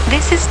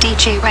This is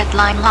DJ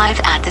Redline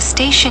live at the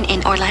station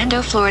in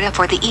Orlando, Florida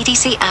for the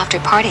EDC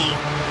Afterparty.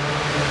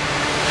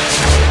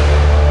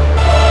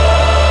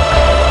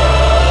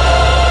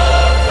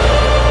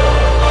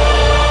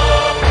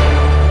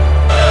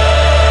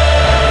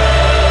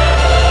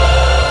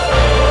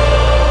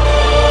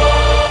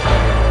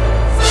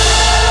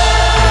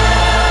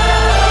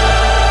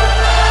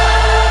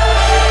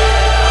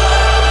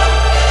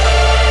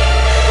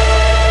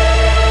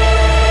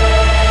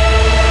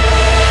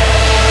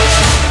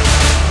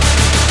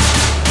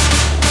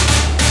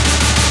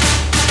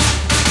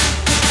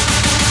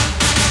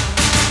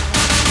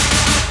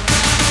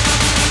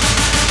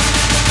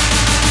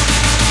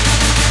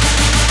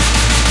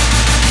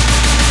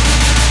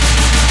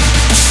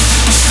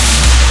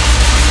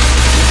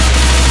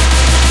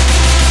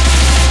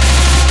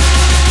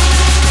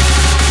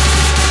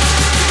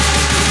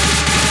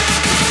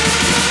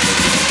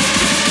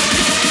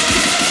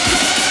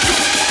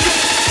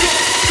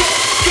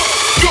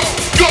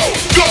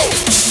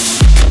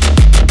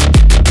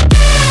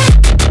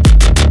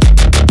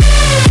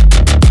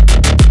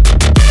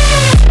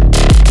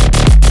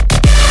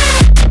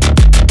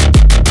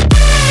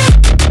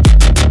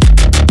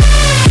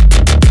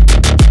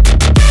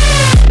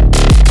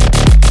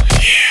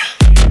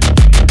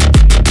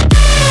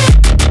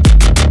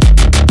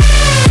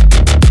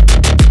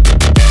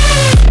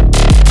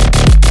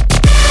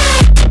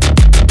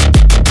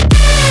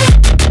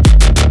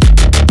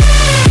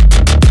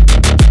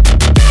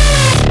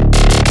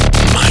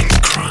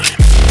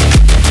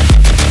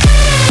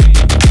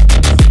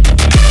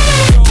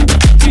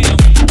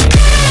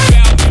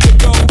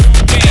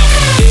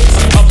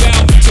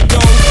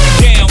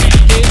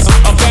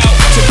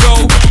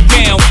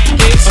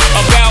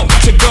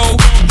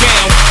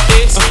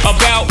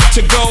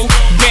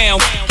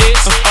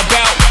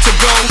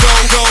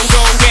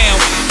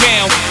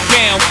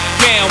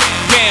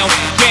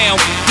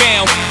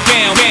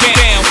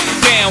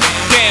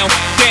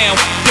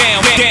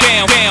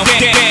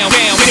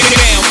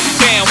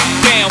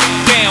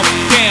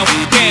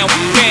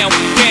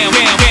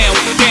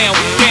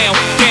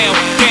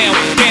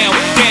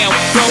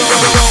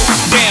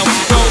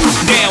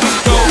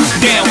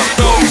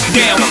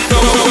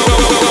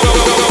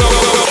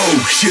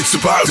 It's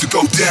about to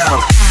go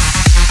down.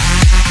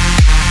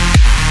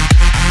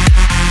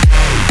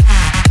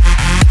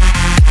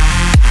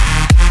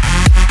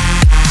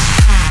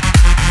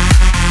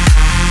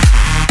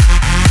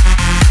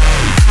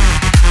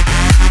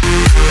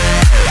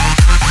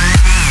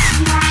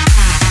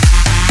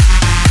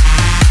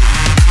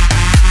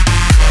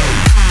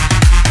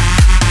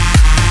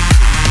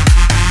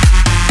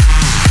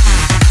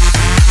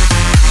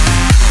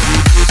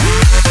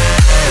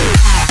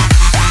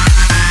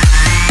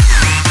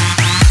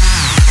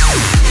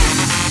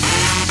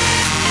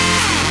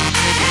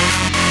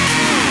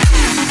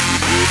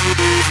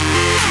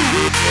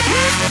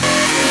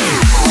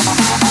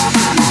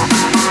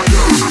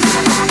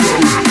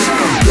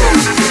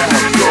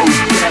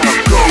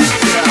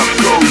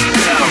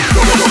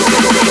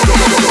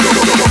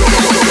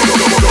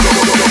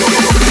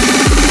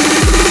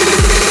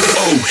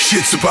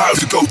 Shit's about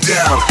to go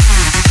down.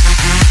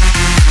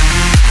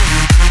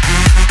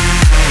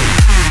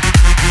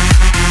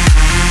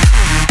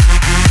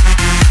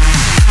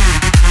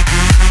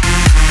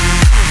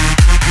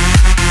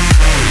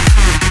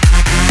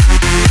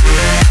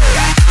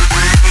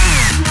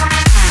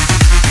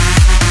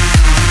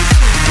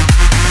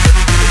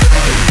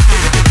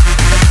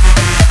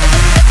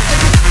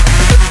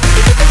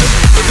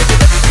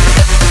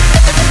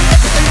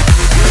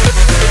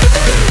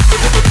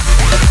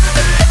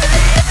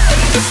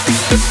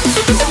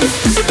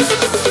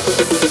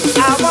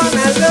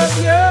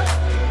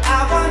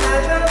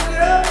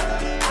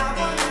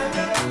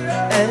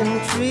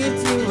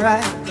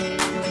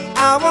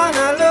 I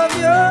wanna love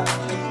you,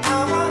 I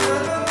wanna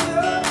love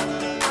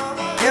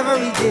you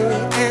every day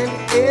and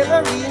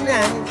every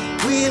night.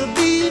 We'll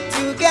be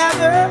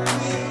together,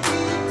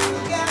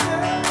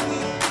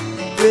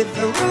 with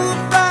the roof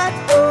right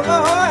over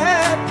our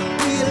head.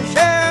 We'll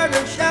share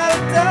the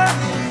shelter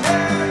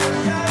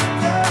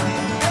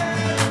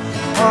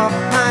of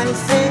my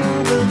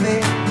single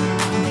bed.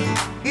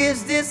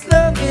 Is this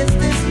love, is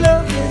this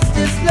love, is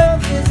this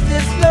love, is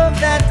this love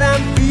that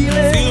I'm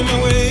feeling? Feeling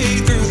my way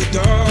through the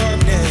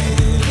darkness.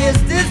 Is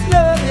this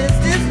love, is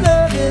this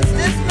love, is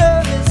this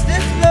love, is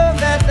this love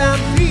that I'm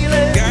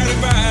feeling?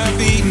 Guided by a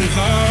beating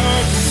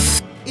heart.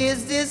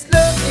 Is this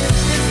love, is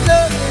this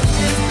love, is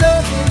this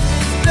love, is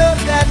this love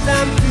that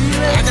I'm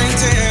feeling? I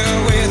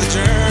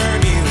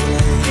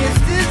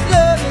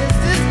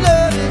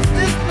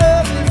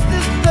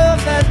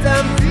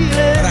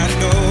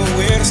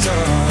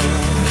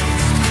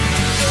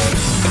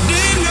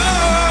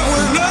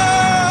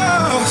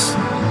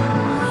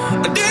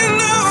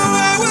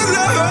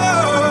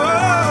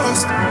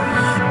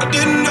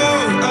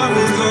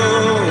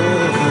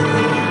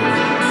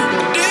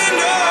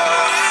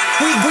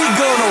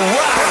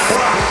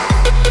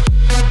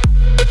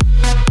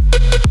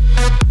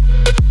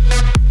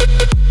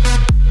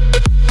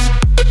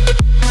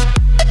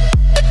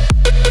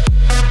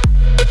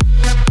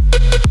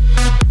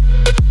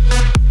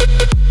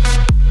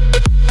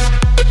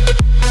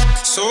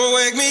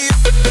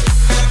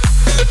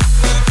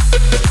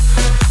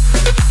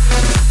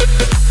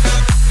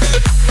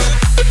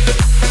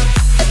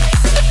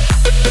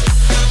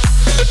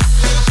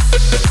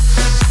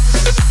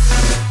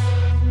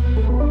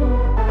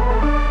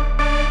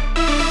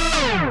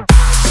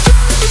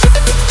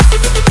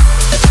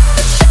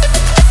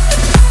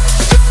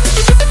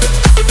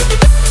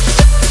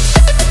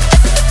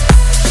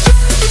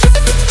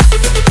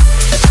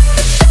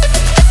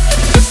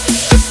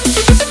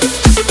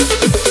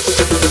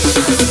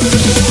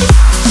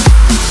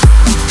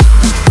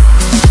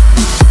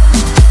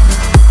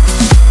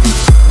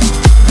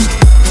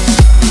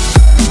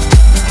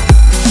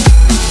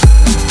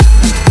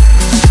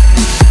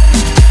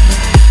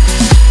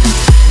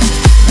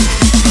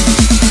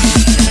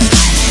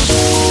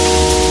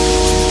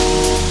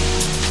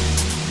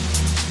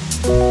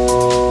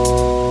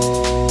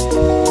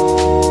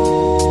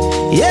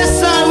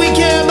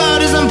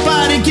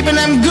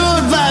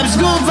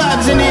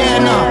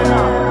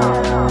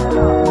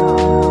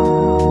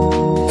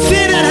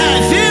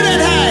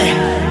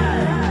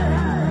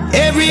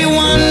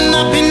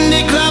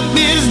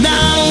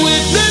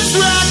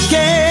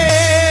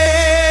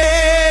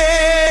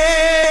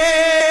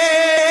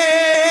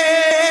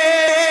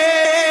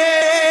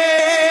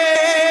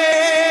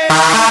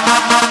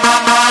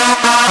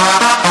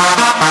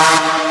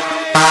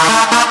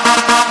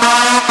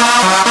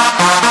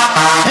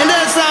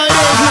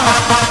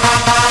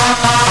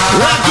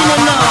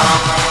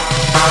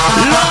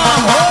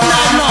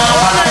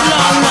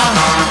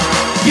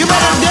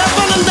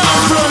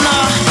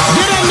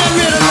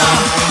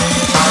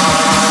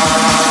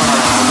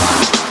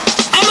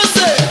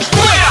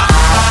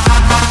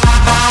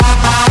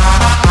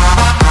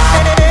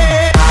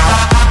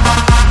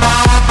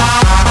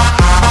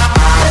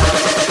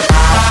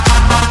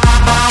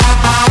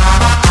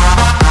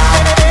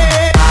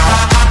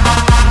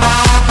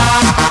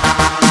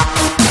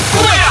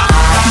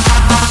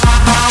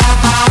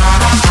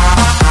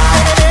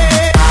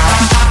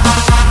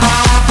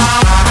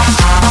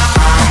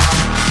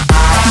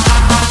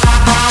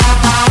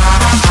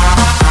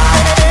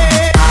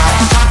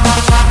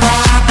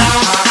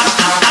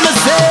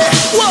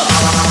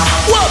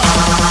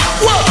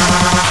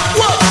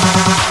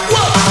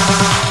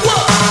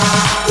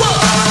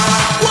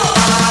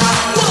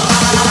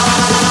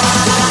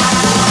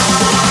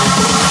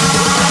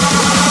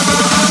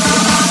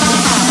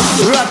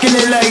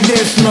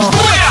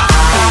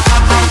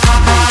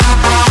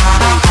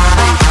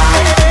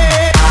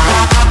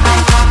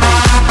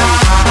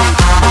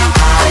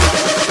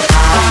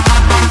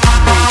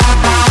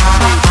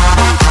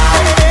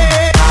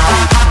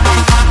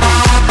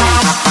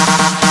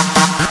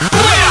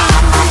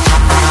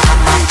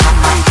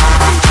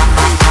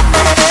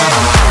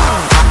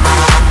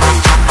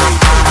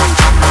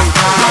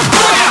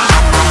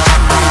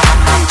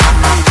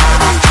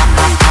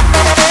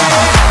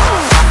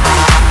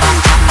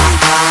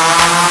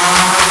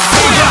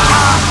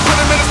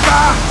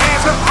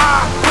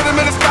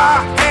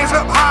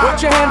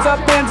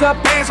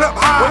hands up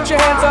high. Put your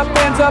hands up,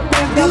 hands up,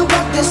 hands up. You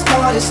got this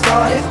party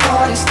started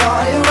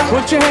right.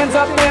 Put your hands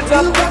up, hands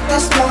up. You got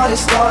this party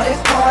started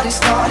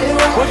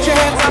right. Put your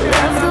hands up,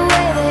 hands The up.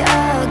 way they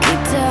all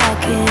keep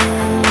talking,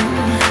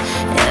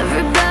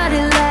 everybody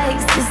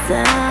likes the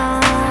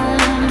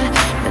sound,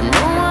 but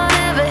no one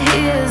ever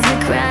hears me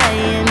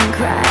crying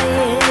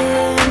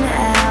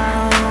out.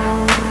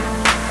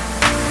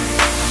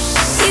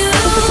 You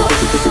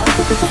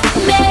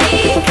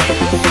make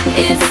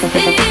it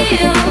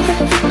feel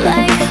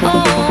like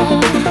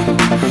home.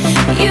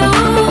 You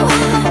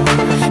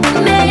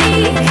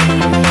make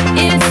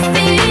it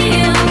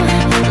feel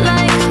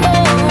like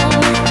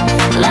home,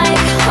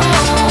 like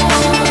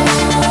home.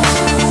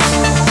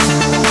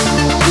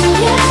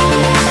 Yeah,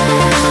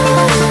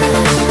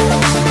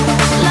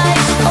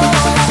 like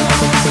home.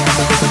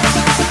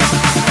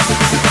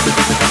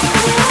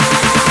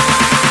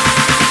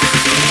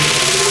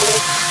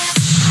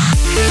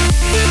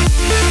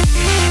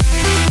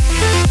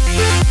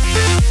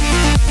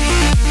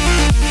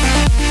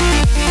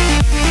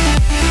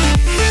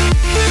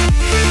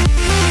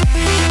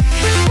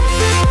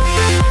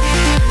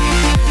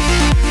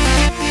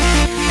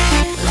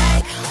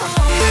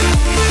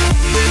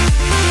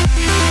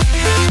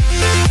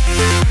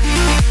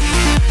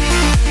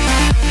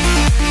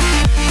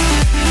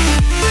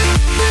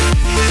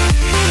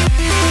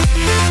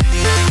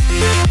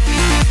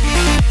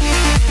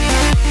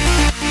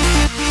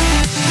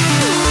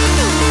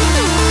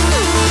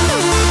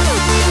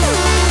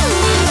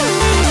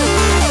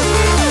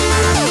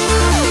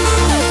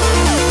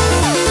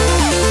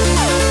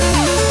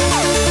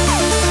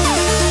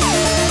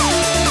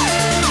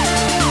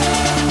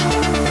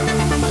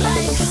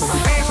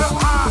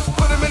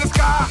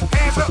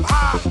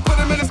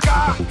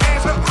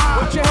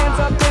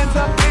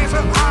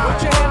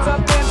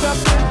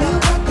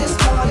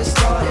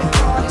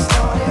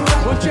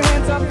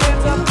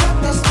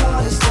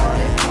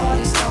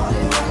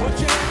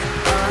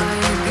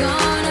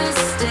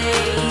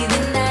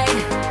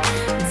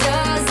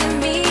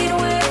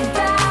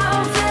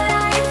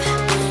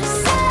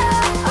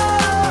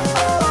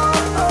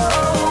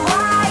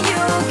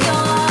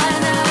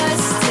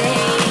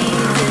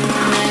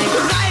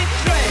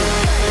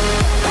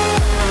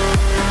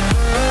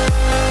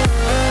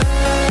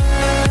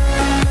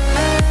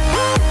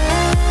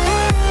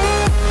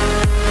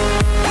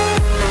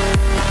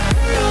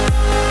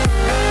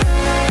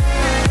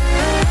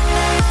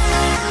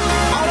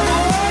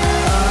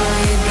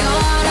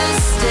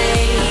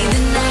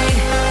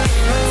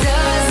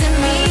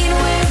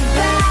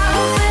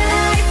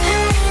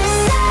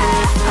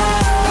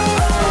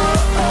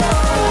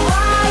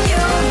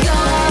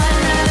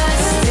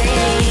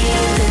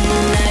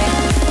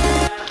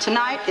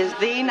 Tonight is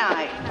the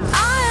night.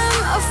 I am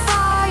a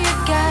fire,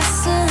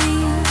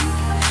 gasoline.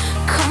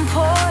 Come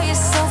pour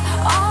yourself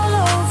all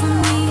over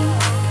me.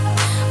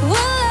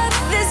 We'll let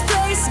this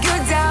place go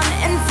down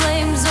in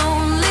flames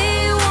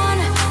only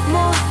one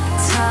more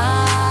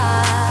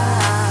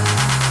time.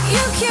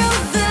 You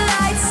killed the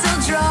lights, so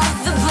draw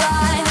the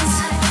blinds.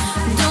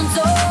 Don't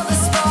dull the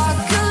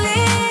sparkle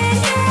in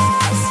your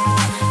eyes.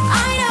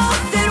 I know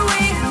that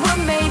we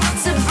were made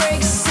to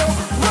break, so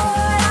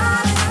what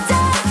I've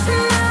done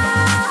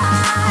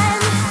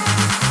mine.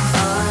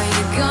 Are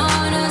you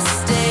gonna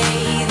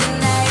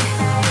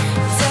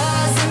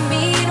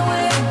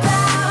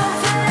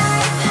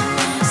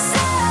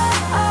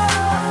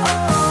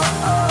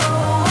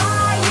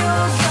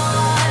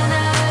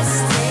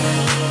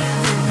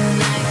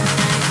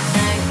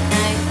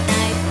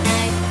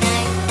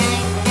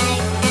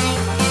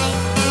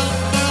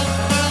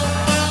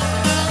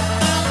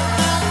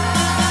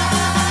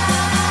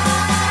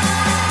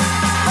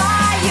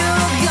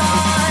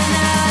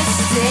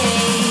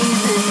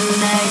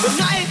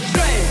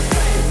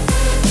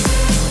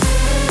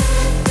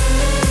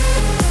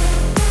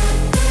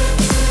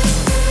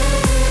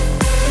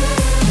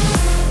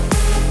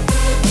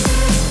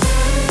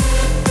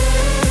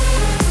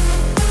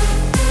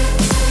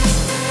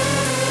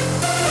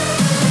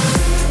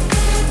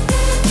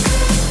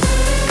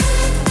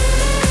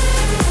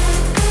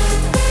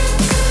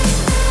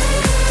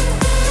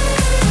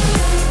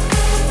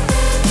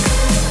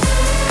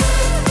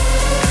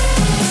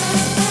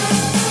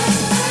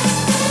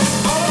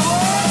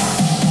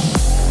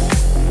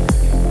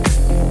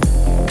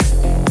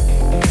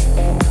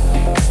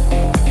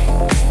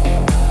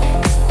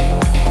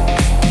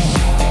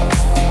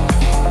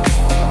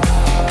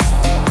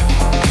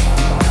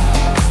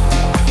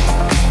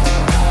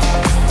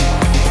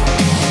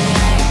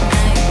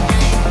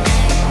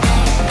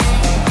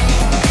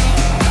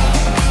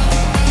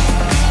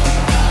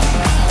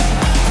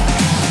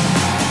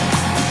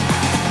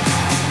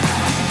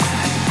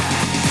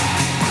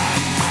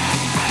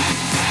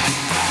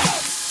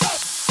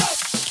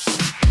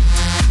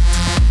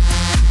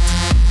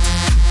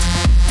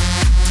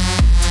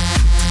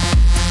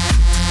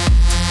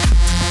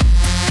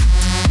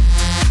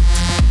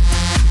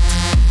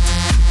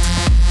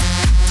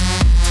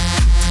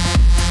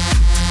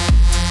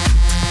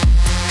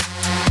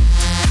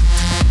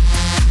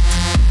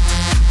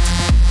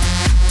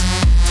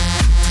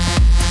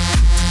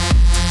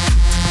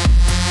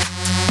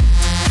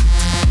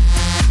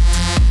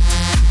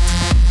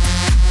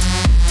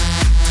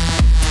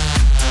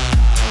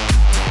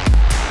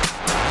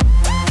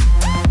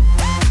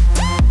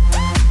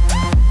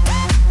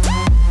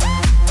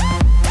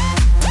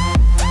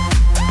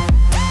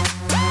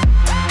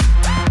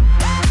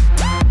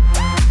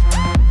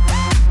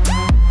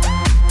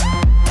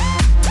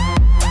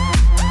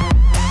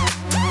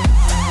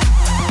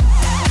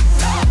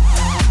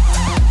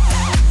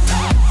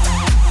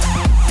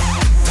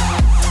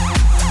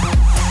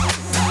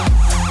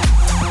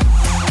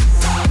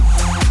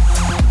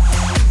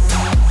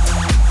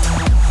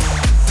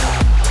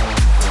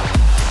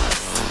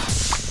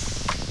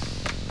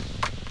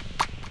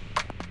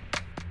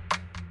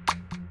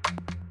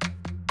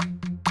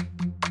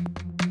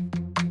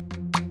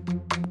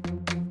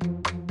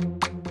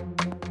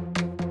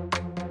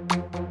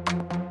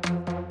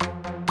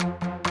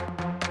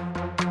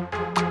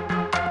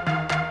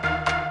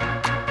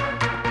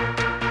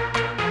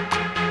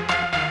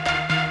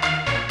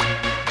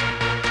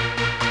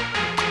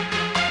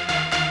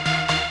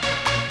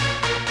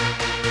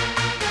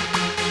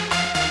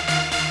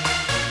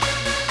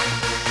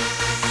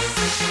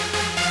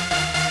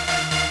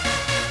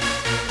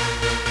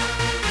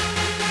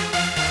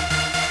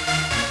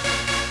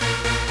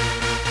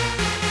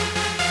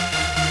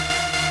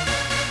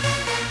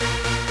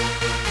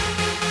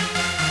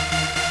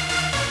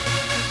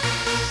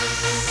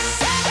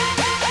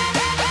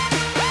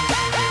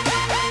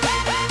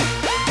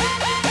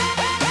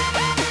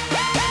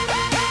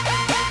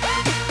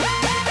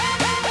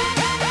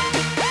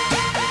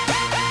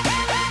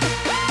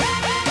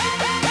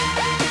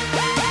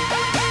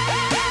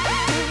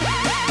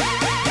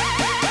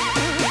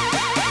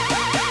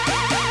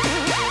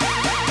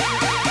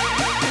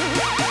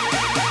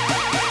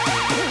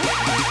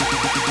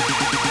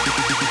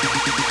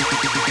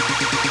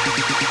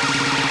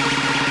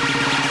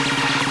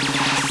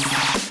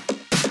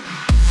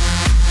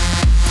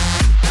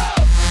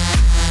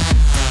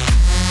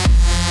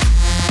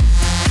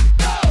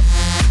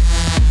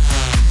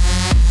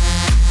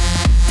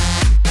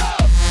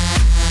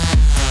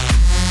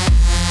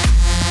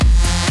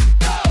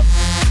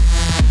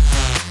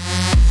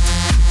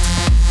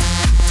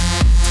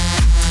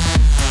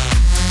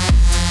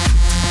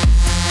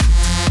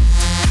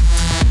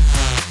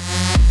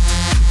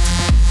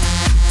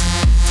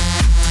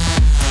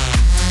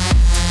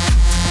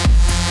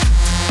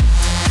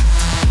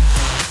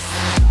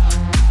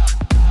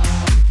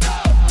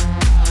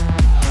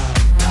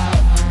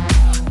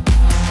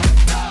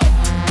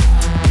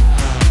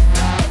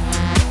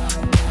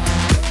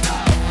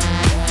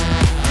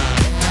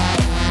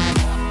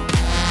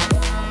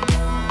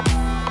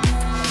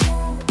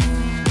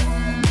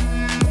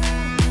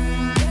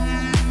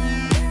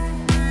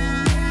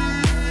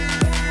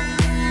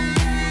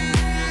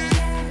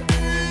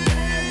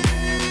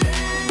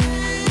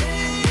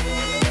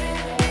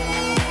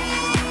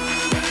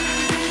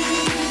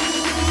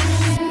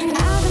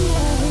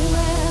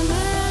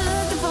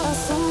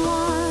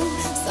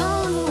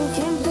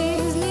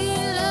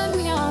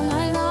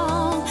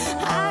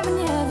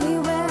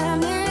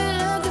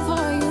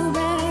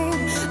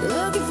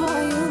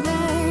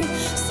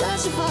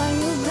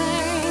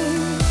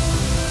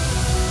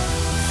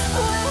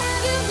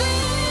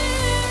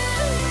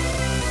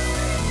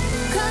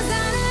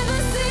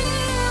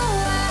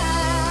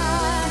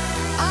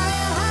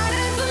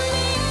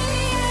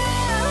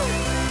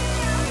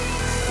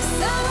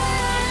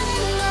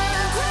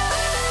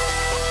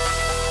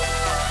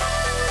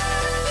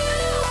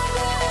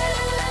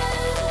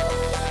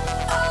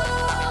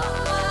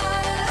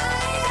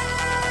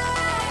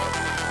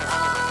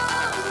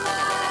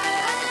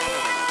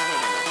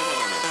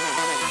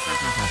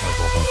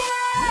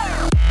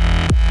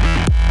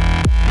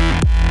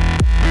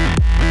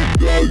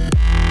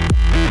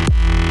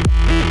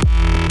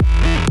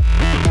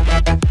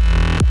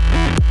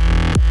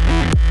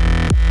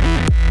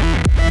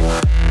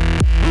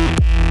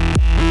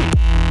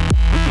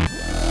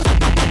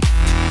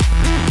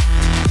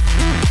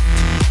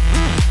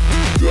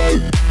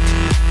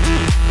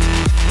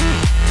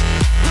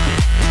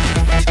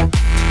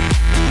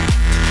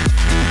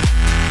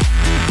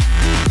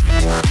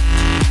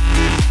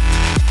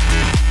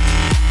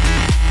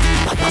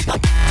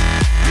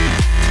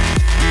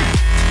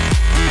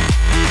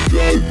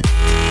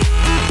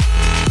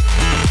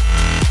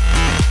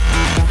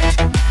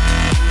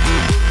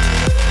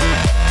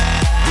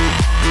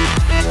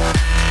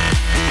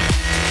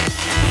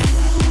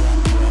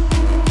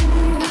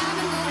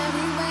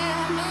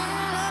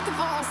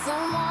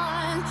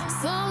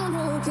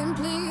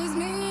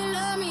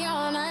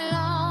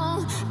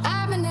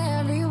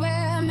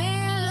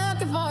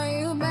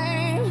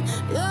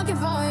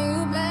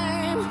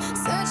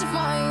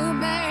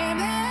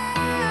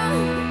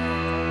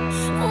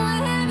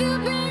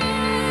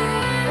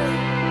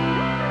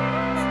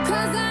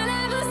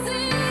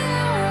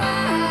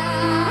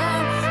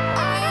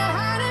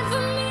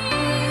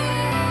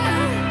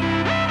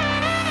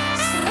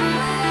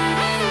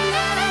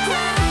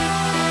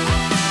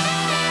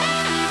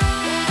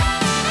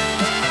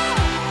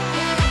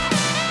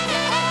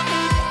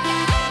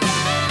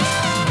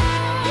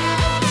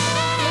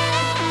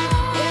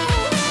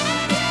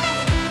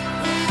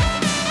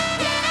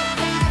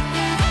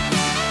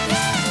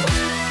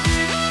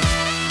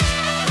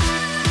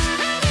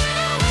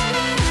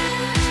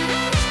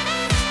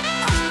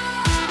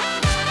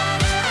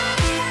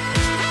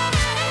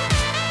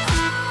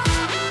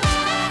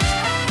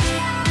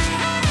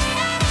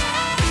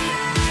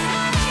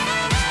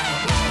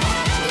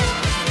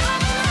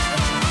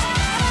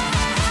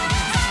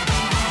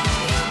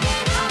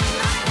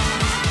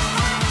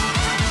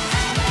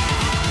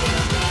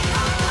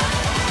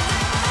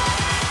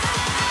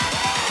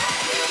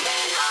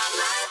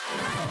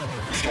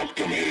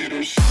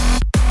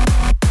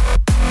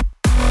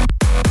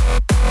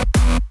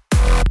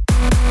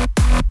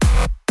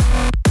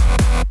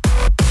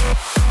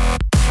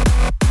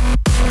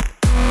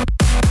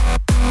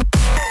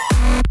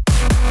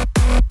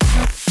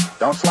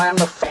Don't slam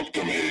the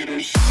fucking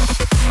haters.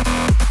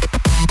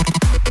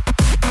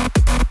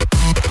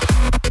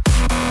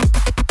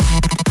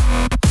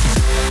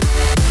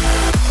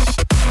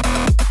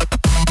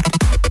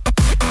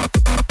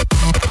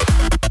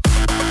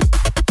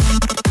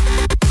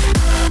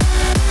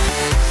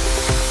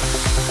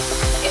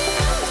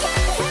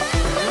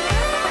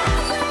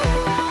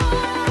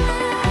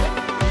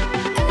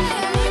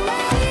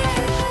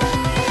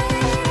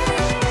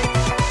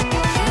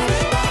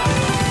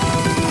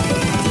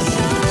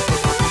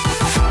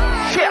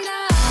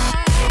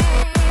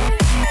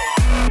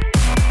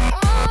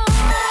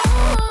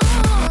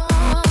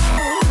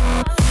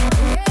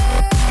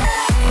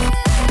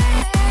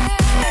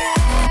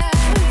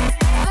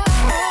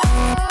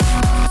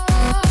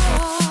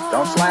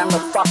 Don't slam the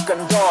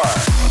fucking door.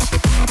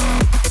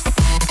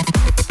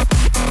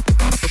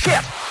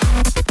 Shit!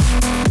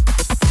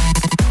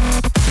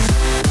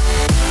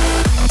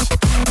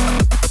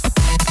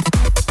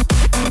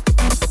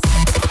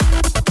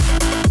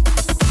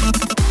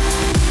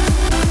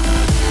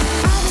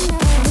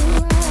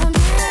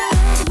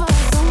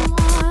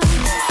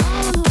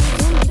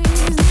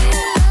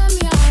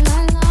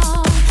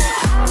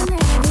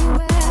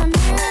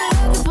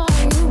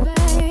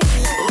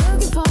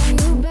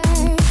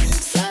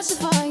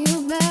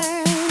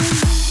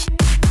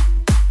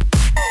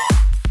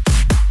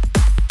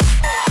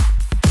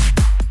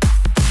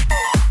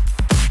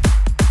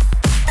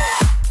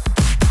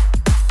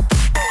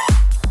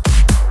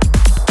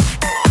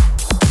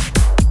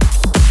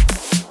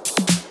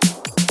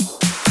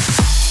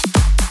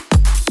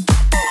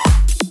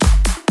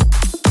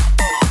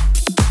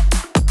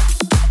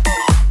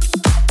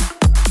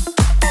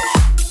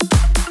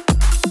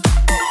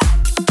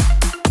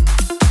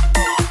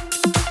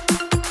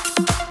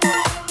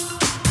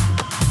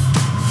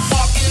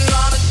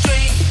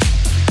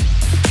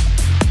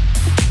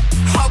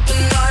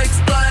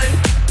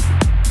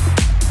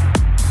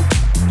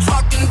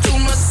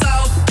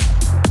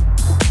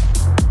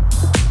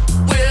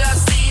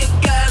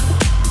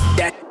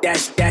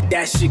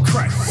 That shit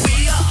crack.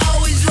 We are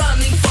always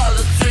running for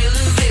the thrill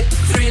of it,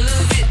 thrill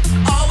of it.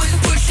 Always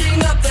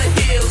pushing up the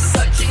hill,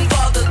 searching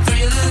for the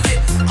thrill of it.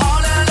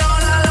 All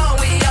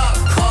along we are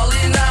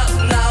calling out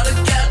now to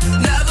get.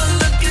 Never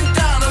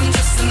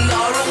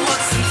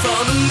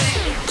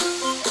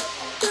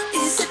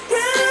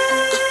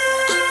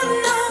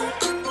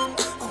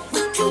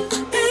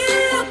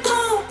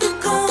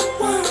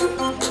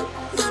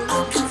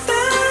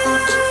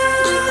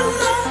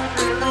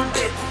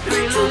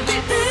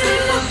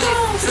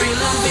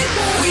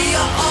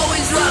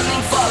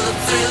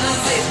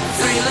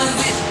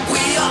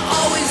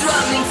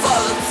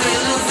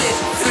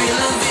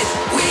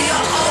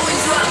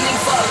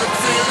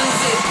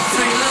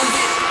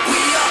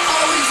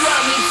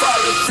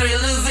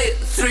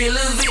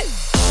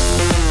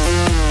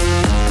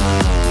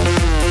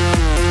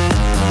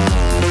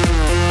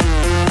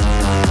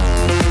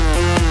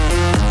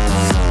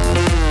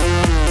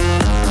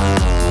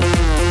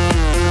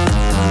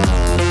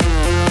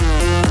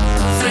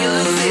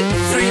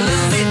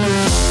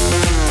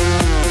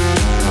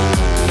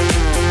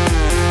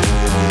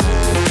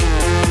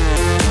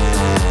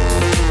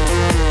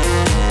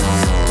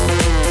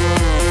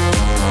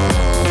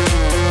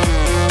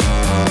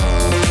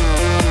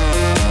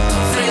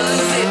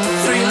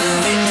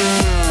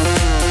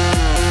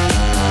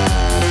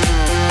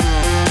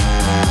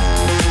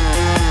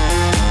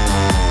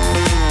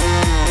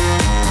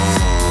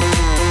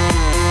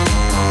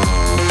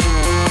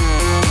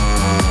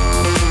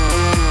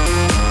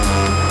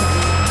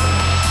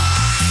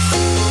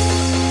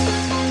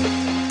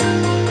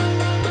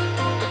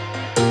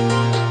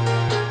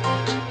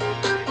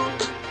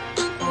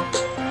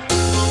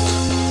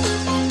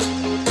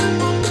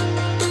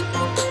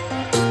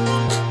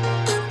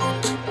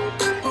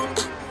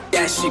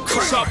So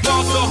I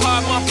ball so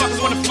hard,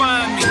 motherfuckers wanna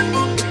find me.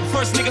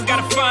 First niggas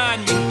gotta find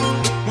me.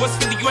 What's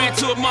 50 grand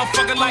to a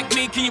motherfucker like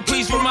me? Can you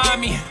please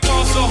remind me?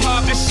 Ball so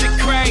hard, this shit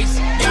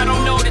crazy. Y'all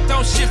don't know that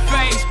don't shit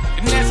phase.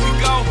 And as we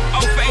go,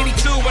 0 for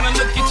 82 when I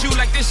look at you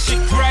like this shit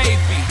gravy.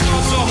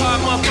 Ball so hard,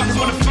 motherfuckers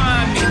wanna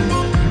find me.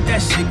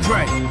 That shit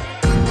crack.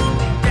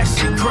 That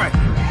shit crack.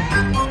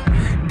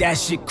 That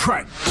shit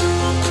crack.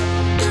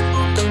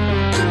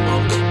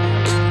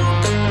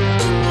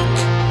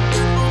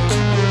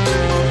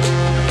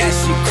 That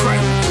shit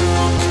crack.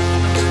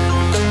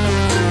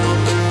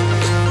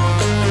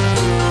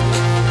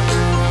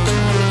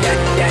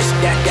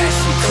 That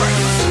shit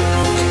crack.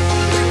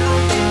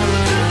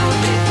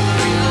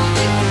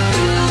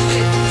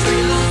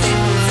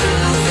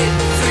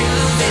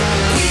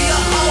 We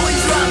are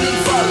always running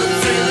for the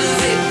thrill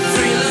of it,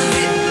 thrill of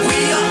it. We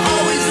are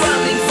always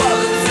running for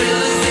the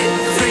thrill of it,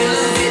 thrill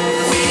of it.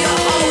 We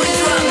are always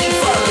running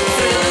for the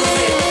thrill of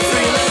it,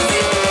 thrill of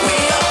it. We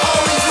are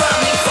always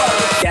running for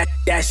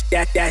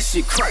the that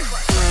shit crack.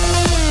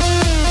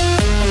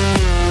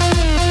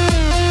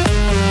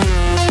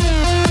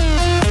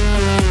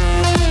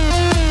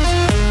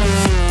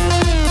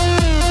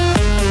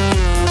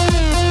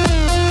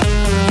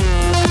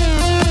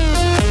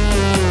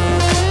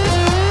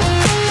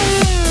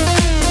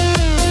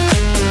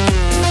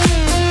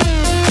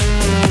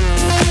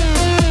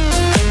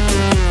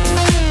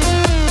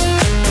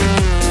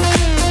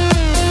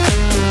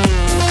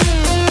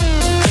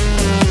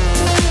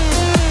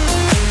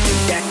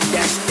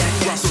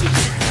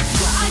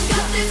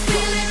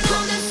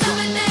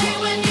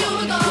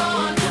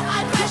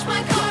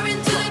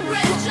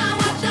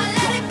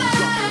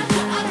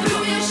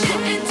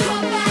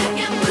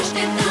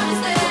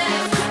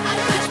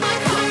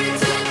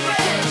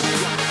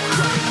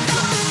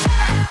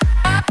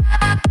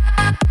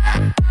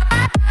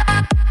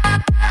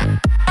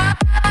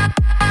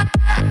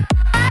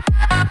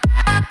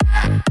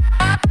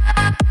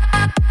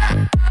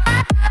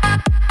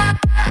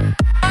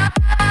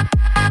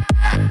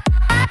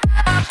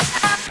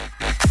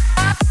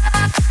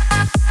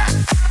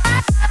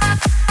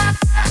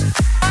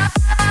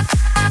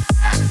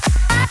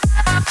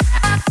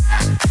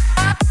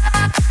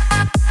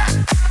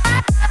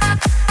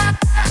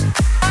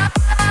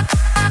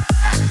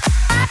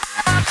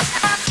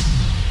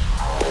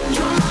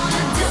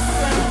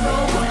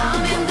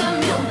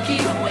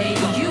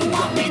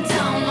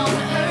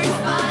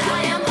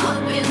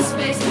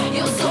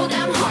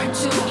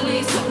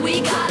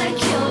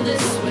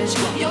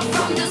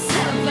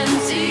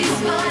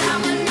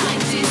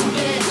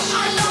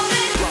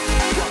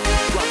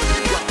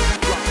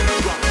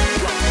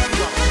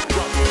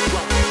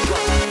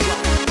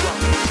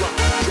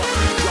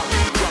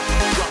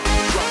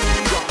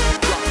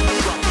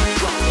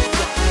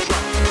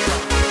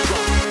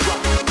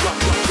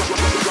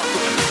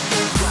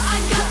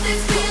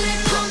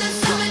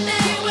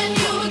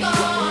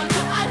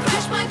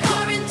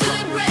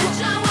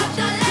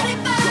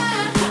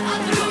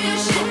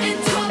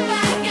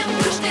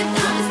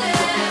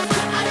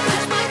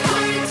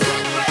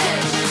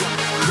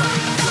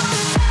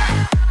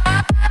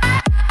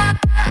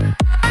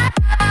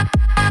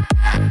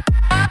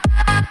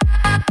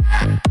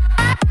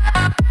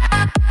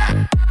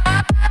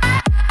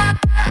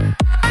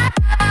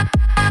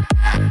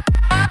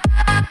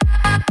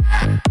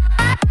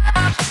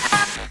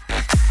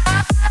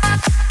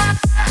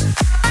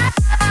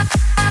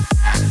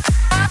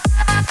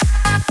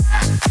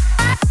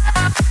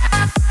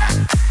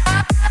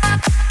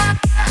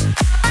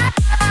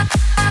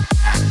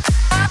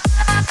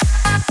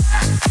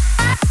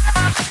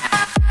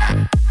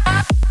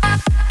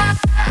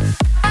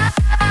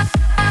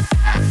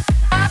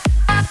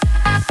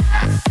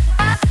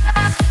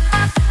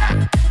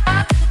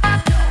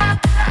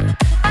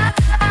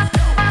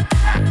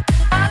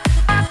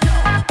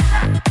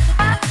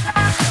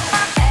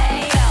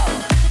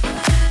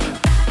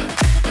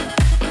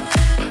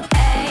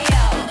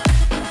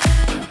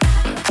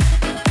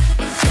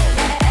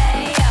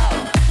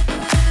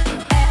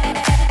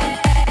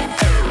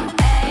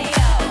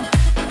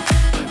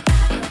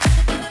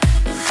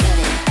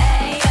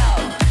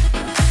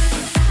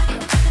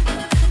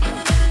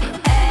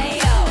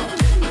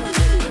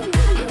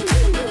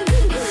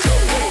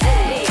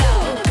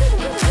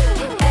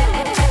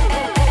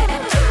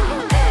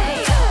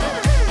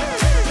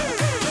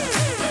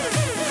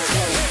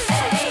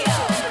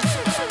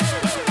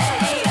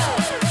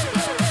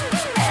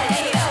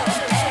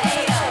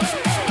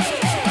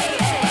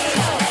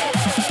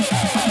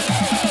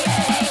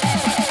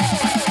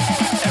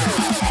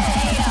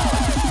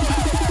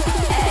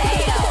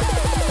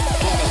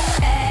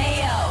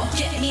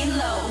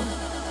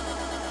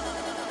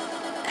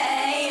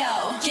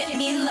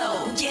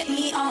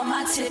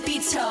 tippy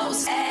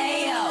toes.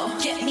 Ayo,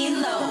 get me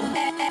low.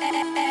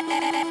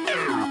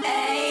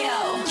 Ayo,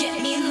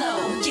 get me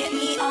low. Get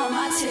me on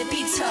my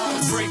tippy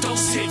toes. Break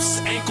those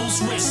hips,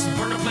 ankles, wrists.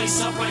 Burn the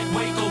place up like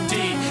Waco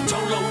did.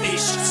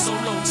 Dolo-ish,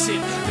 solo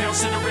tip.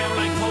 Bouncing around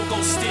like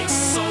pogo sticks.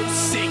 So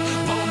sick,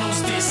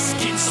 Bono's this.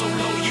 Skin so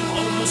low you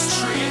almost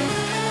trip.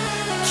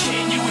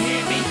 Can you hear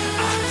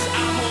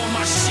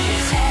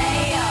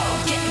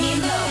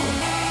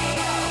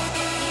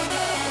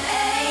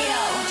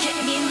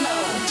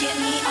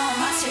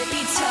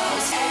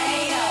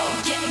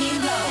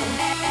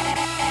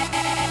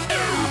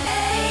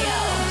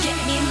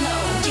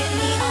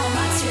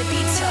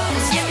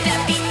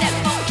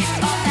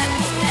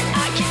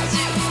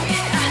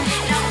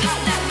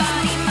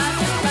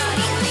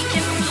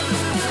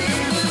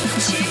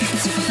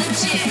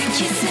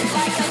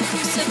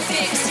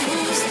fix.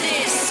 Who's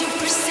this?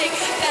 Super sick,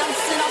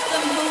 bouncing off the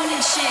moon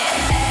and shit.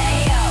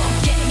 Ayo,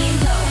 get me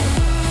low.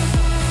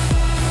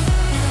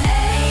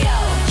 Ayo,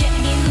 get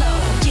me low.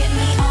 Get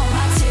me on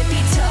my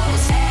tippy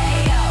toes.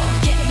 Ayo,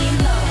 get me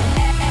low.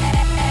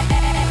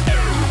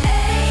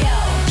 Ayo,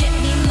 get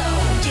me low.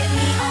 Get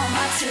me on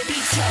my tippy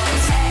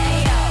toes.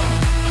 Ayo,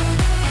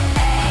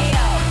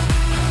 ayo,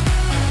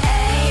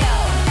 ayo,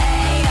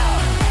 ayo,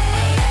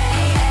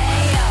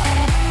 ayo,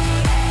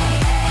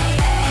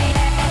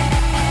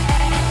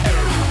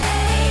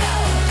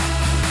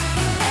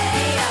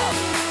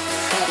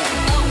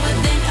 lower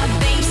than a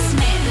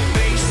basement.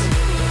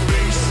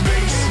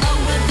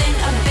 Lower than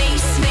a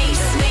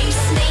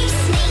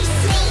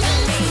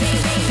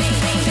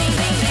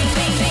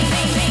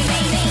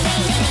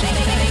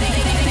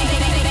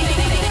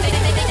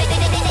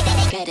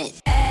Get it.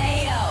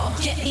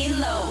 Ayo, get me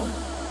low.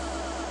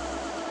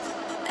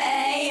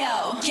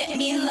 Ayo, get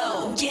me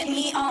low. Get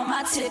me on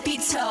my tippy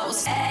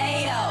toes.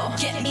 Ayo,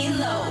 get me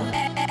low.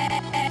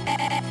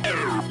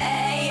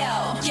 Ayo,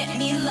 get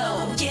me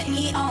low. Get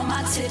me on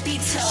my tippy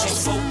She's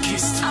toes.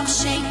 focused. I'm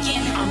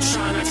shaking. I'm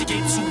trying not to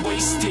get too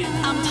wasted.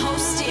 I'm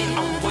posted.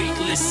 I'm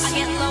weightless. I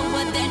get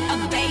lower than a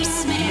No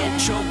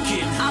basement.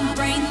 joking. I'm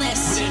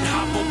brainless. Then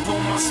hop up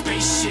on my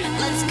spaceship.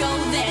 Let's go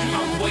then.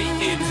 I'm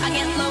waiting. I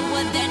get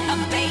lower than a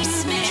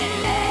basement.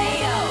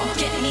 Ayo,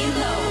 get me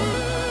low.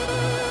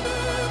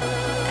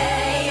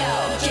 Ayo,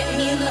 get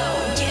me low.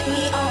 Get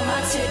me on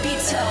my tippy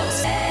toes.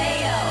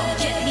 Ayo,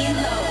 get me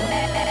low.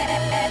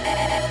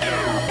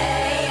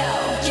 Ayo,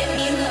 get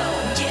me low.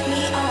 Get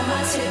me on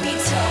my tippy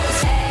toes.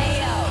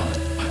 Ayo.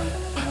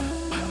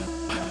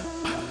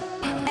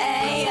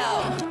 Ayo.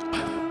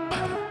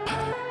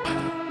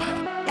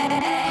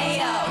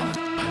 Ayo.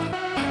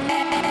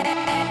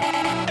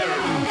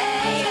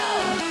 Ayo.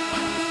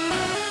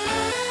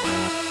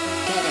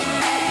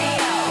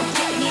 Ayo,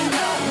 get me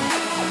low.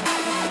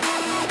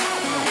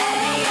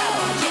 Ayo,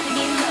 get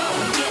me low.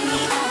 Get me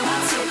on my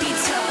tippy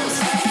toes.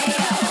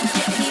 Ayo,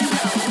 get me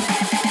low.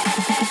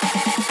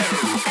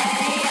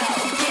 Ayo,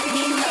 get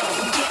me low.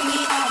 Get me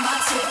on my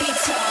tippy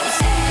toes.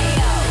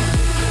 Ayo.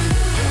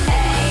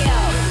 Ayo.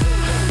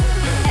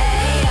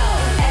 Ayo.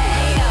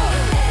 Ayo.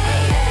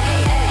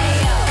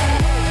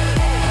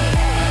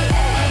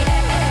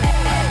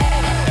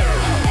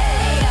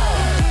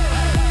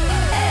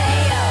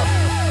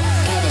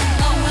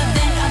 Lower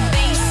than a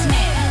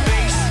basement.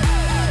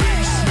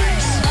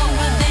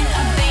 Lower than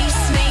a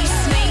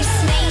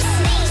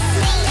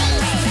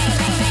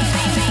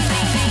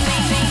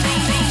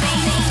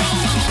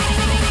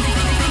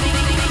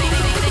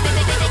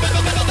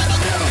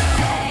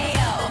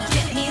Ayo,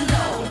 get me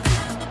low.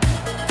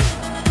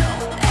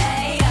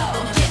 Ayo,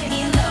 get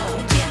me low.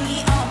 Get me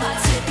on my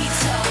tippy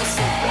toes.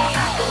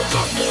 Ayo,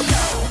 get me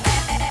low.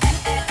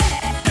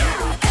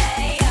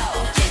 Ayo,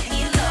 get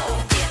me low.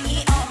 Get me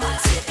on my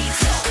tippy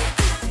toes.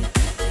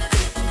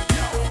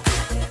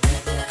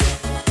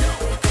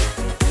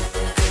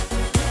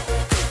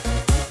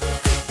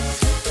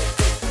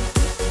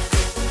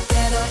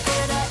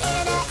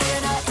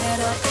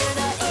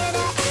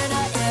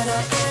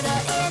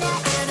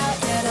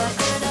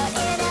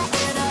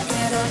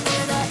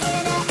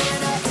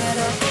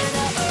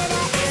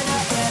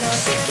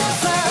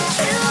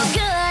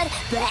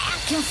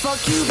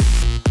 Fuck you.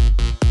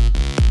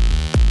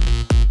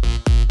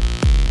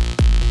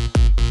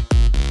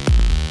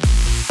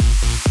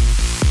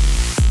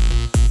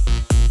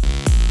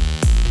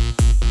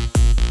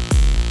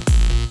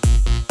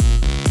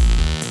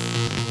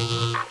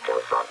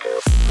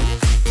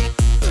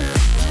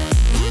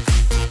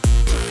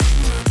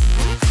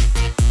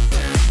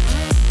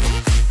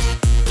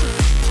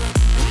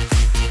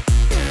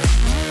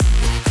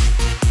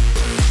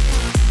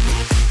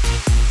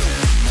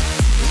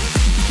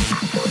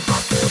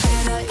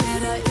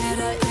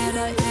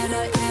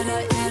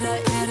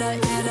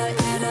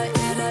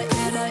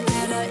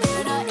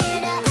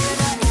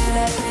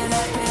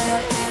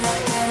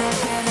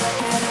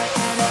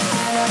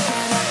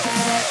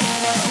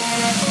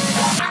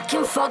 I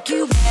can fuck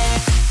you.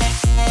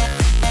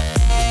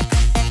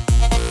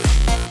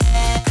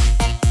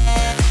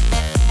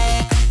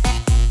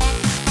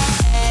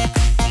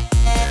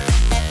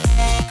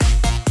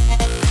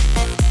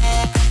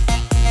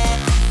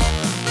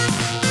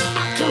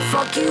 I can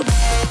fuck you.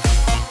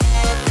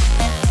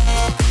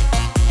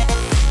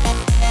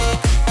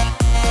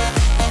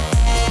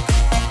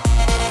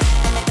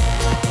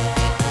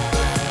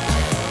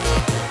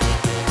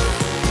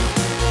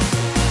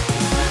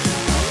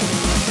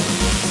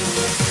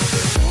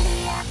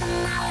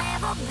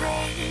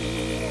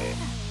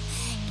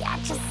 Got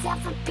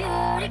yourself a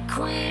beauty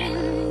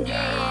queen,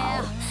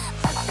 yeah.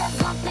 But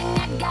there's one thing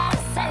I gotta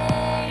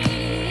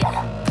say.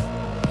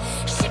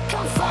 She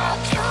can fuck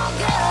you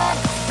good,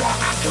 but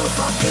I can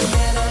fuck you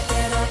better,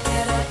 better,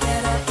 better,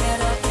 better,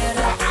 better,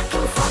 better. I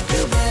can fuck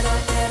you better,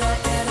 better,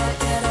 better,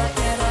 better,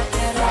 better,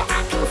 better.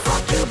 I can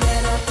fuck you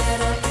better,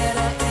 better,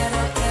 better,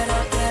 better,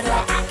 better, better.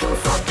 I can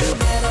fuck you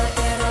better,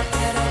 better,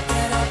 better,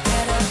 better,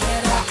 better,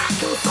 better. I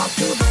can fuck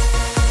you.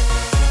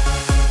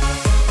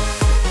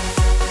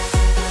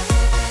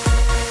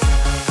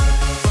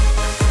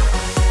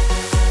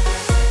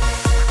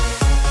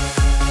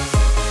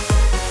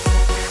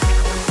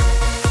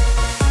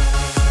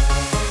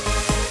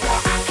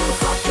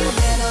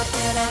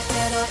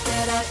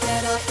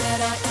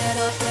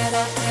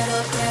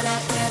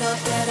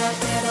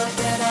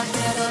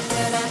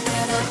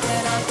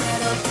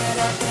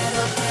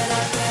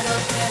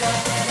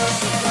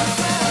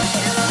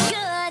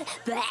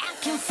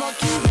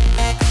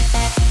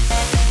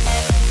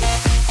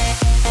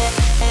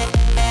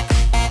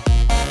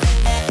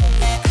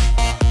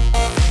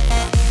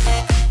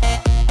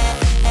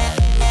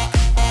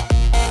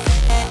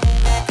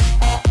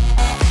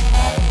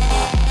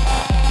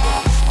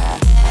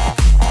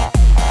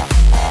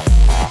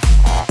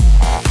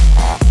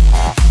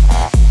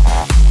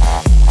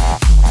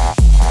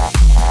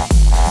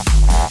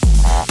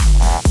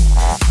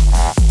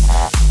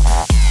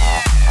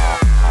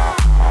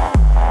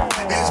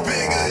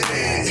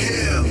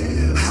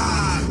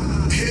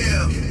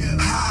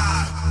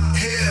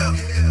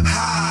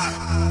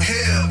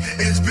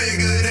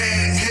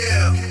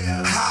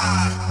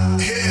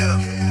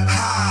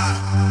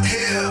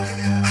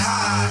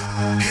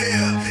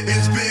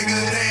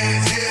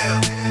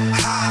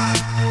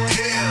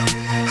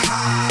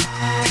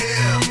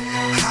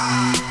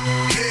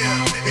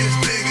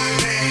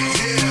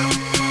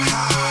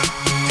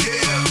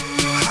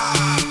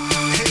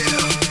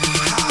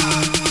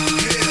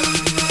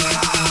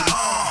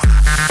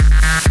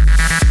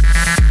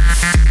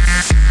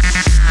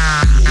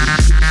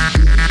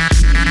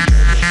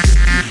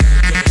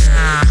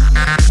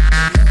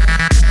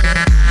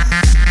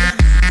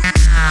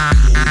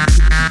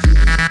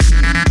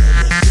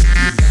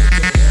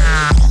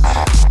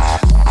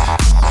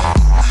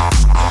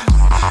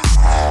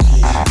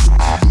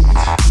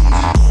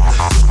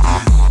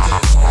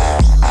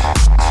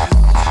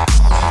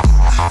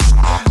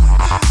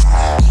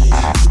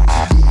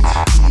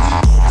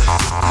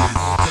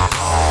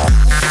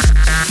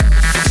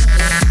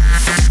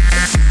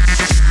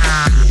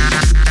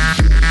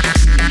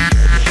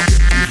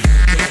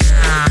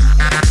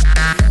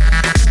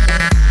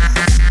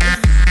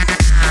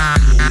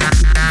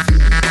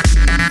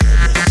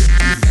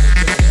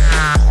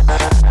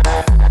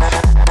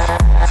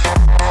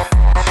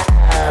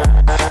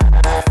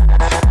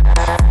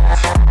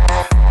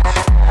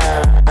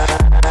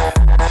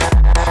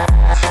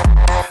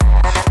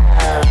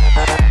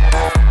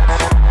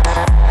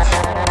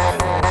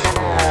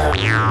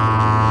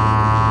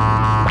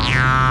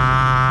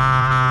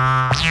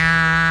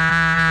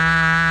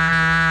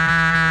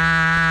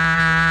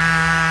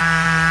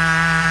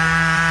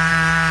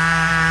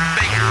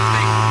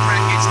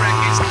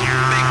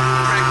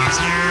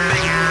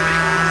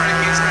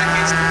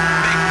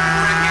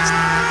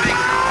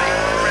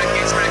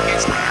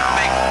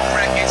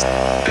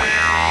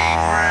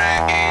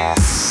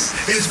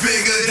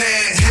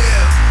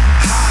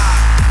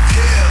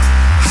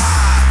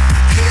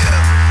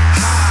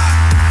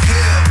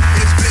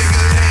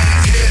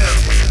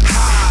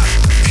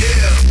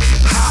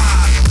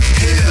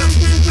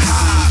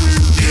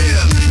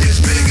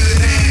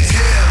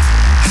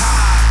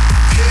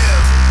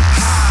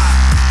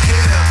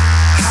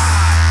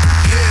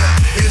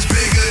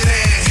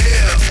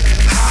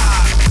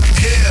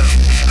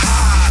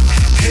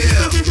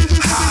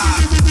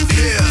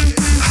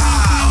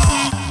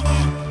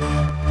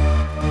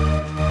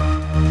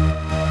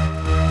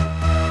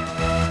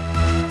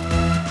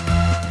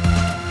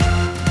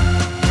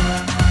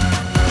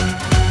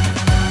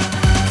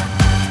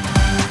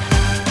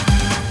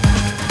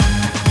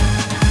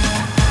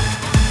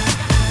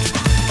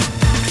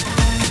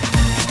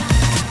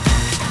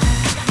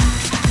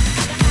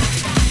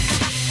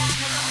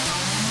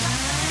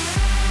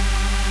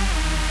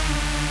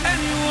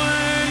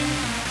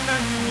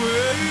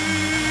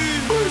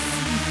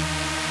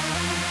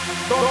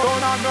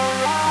 Gonna go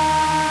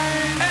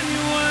right.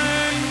 Anyway.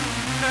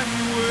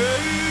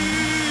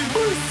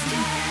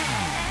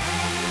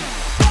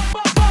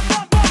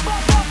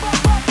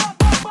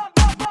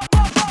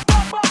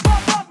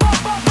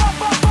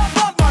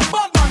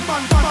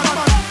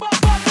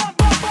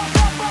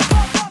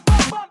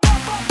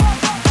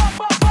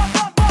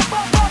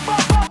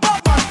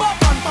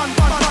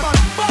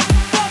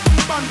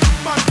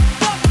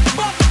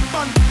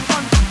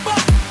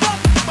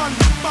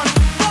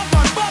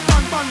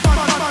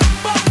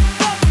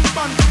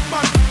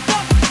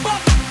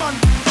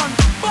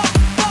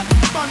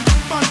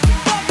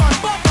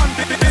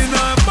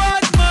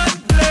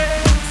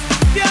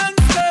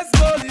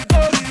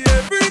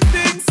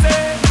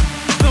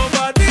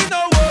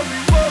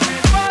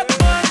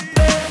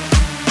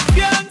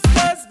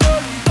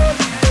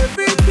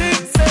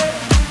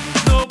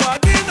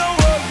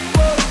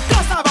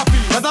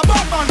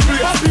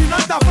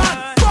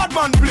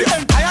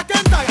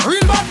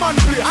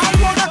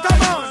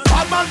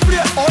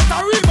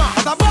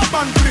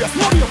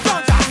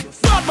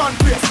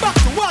 Place, back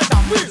to wild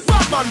and real,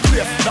 bad man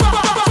place.